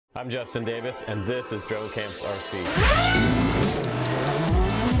I'm Justin Davis, and this is Drone Camps RC.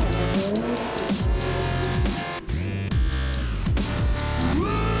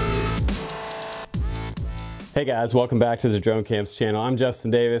 Hey guys, welcome back to the Drone Camps channel. I'm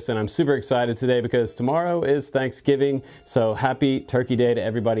Justin Davis, and I'm super excited today because tomorrow is Thanksgiving, so happy Turkey Day to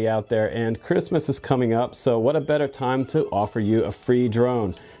everybody out there, and Christmas is coming up, so what a better time to offer you a free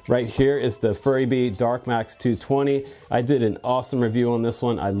drone. Right here is the Furibee Darkmax 220. I did an awesome review on this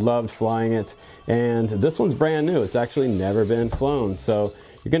one. I loved flying it, and this one's brand new. It's actually never been flown, so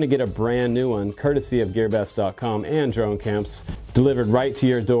you're going to get a brand new one courtesy of gearbest.com and Drone Camps delivered right to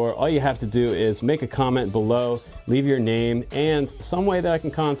your door. All you have to do is make a comment below, leave your name and some way that I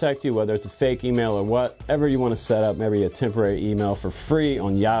can contact you, whether it's a fake email or whatever you want to set up, maybe a temporary email for free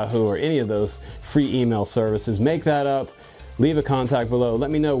on Yahoo or any of those free email services. Make that up, leave a contact below,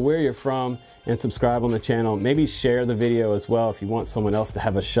 let me know where you're from, and subscribe on the channel. Maybe share the video as well if you want someone else to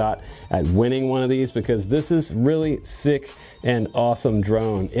have a shot at winning one of these, because this is really sick and awesome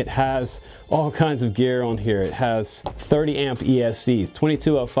drone. It has all kinds of gear on here. It has 30 amp ESCs,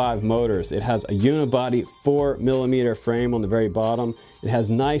 2205 motors. It has a unibody 4mm frame on the very bottom. It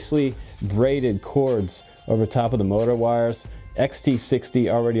has nicely braided cords over top of the motor wires. XT60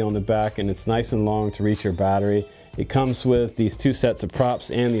 already on the back, and it's nice and long to reach your battery. It comes with these two sets of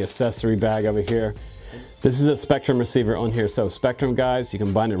props and the accessory bag over here. This is a Spectrum receiver on here, so Spectrum guys, you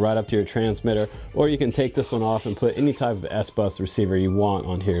can bind it right up to your transmitter, or you can take this one off and put any type of S-Bus receiver you want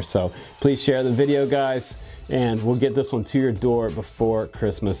on here. So please share the video guys, and we'll get this one to your door before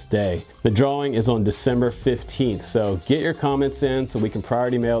Christmas Day. The drawing is on December 15th, so get your comments in so we can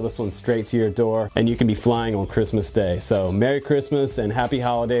priority mail this one straight to your door, and you can be flying on Christmas Day. So Merry Christmas and Happy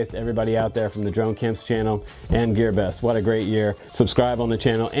Holidays to everybody out there from the Drone Camps channel and Gearbest. What a great year. Subscribe on the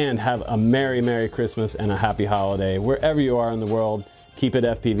channel and have a Merry Christmas and a Happy Holiday. Wherever you are in the world, keep it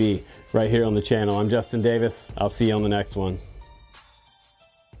FPV right here on the channel. I'm Justin Davis. I'll see you on the next one.